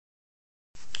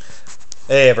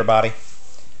Hey everybody,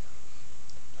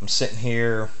 I'm sitting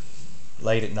here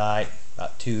late at night,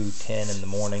 about 2:10 in the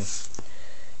morning,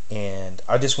 and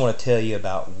I just want to tell you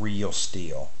about Real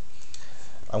Steel.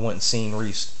 I went and seen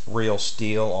Real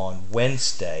Steel on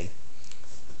Wednesday.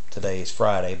 Today is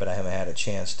Friday, but I haven't had a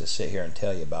chance to sit here and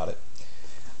tell you about it.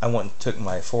 I went and took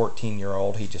my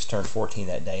 14-year-old, he just turned 14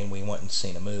 that day, and we went and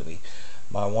seen a movie.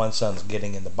 My one son's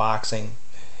getting into boxing,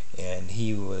 and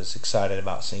he was excited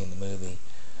about seeing the movie.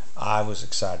 I was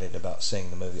excited about seeing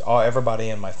the movie. Everybody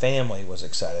in my family was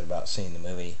excited about seeing the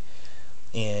movie.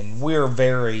 And we're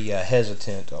very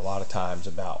hesitant a lot of times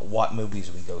about what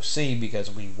movies we go see because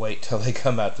we wait till they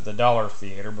come out to the dollar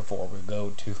theater before we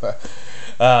go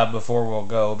before we'll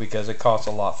go, because it costs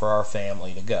a lot for our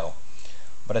family to go.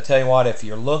 But I tell you what, if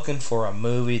you're looking for a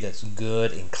movie that's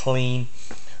good and clean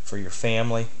for your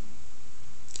family,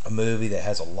 a movie that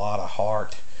has a lot of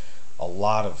heart, a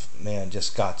lot of,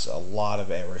 just got a lot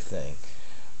of everything.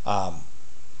 I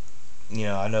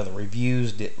know the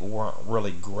reviews weren't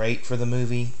really great for the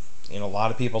movie in a lot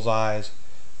of people's eyes,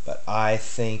 but I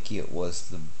think it was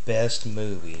the best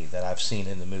movie that I've seen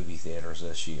in the movie theaters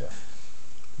this year,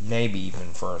 maybe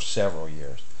even for several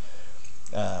years.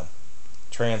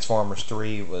 Transformers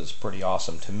 3 was pretty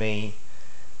awesome to me,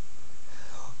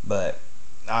 but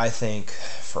I think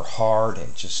for heart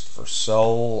and just for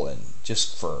soul and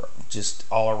just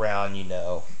all around,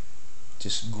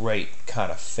 just great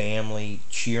kind of family,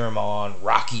 cheer 'em on,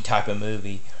 Rocky type of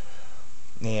movie,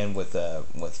 and with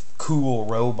cool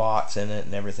robots in it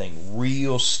and everything.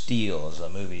 Real Steel is a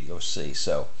movie to go see.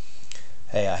 So,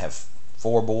 hey, I have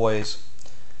 4 boys,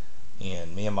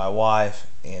 and me and my wife,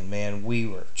 and man, we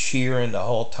were cheering the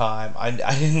whole time. I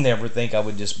didn't ever think I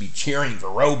would just be cheering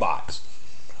for robots.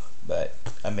 But,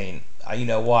 you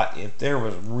know what? If there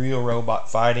was real robot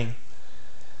fighting,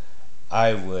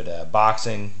 I would,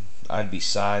 boxing, I'd be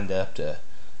signed up to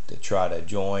try to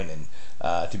join and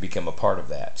to become a part of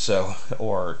that. So,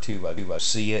 or to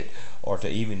see it, or to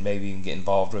maybe even get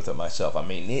involved with it myself.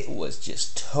 It was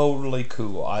just totally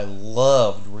cool. I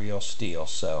loved Real Steel.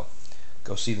 So,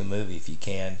 go see the movie if you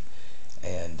can.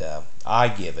 And I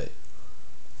give it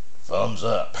thumbs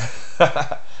up.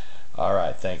 All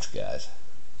right, thanks guys.